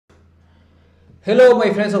Hello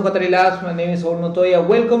my friends of Qatari Labs, my name is Saul Montoya.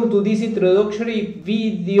 Welcome to this introductory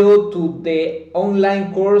video to the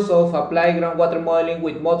online course of Apply Groundwater Modeling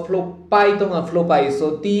with MODFLOW, Python and FlowPy.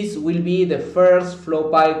 So this will be the first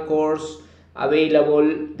FlowPy course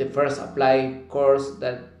available, the first Apply course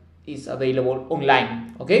that is available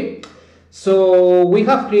online. Okay, so we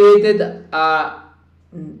have created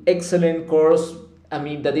an excellent course,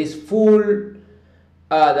 that is full,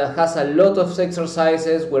 that has a lot of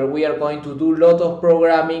exercises where we are going to do a lot of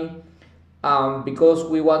programming, because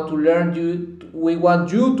we want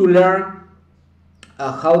you to learn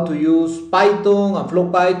how to use Python and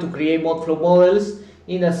FlowPy to create MODFLOW models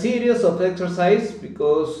in a series of exercises,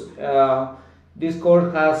 because this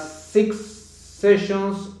course has 6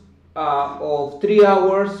 sessions of 3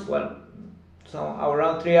 hours,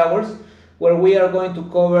 around 3 hours, where we are going to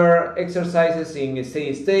cover exercises in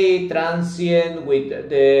steady state, transient, with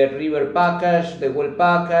the river package, the well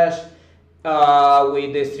package,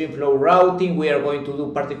 with the stream flow routing. We are going to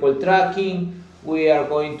do particle tracking, we are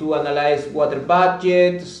going to analyze water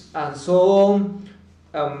budgets, and so on.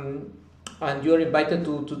 And you're invited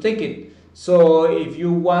to take it. So if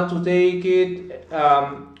you want to take it,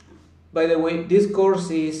 by the way, this course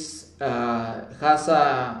has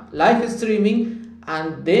a live streaming,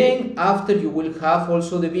 and then after you will have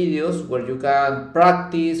also the videos where you can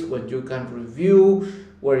practice, where you can review,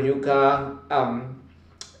 where you can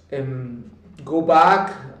go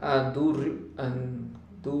back and do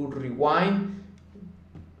rewind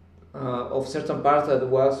of certain parts that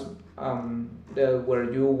was where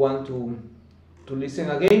you want to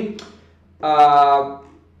listen again. The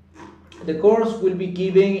course will be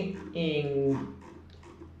given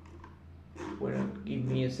give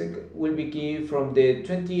me a second. Will be given from the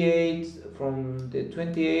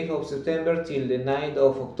 28th of September till the 9th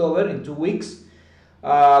of October, in 2 weeks.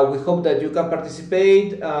 We hope that you can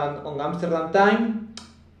participate on Amsterdam time.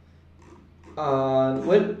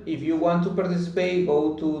 Well, if you want to participate,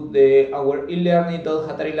 go to our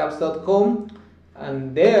elearning.qatarilabs.com,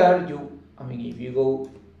 and there if you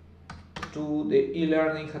go to the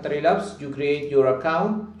Elearning Qatari Labs, you create your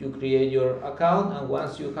account, and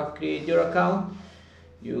once you have created your account,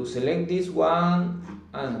 you select this one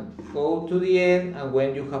and go to the end, and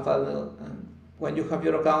when you have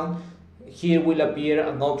your account, here will appear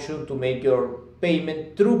an option to make your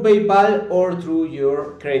payment through PayPal or through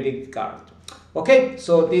your credit card. Okay,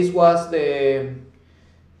 so this was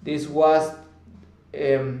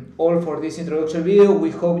all for this introduction video.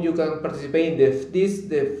 We hope you can participate in the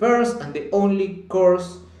first and the only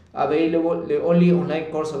course available, the only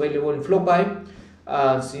online course available in FlowPy.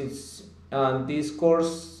 Since this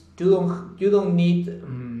course you don't need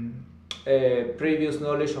previous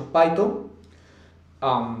knowledge of Python,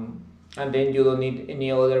 and then you don't need any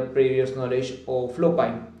other previous knowledge of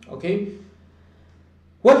FlowPy. Okay.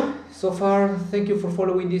 Well, so far, thank you for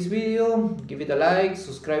following this video. Give it a like,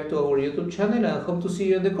 subscribe to our YouTube channel, and hope to see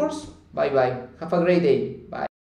you in the course. Bye bye. Have a great day. Bye.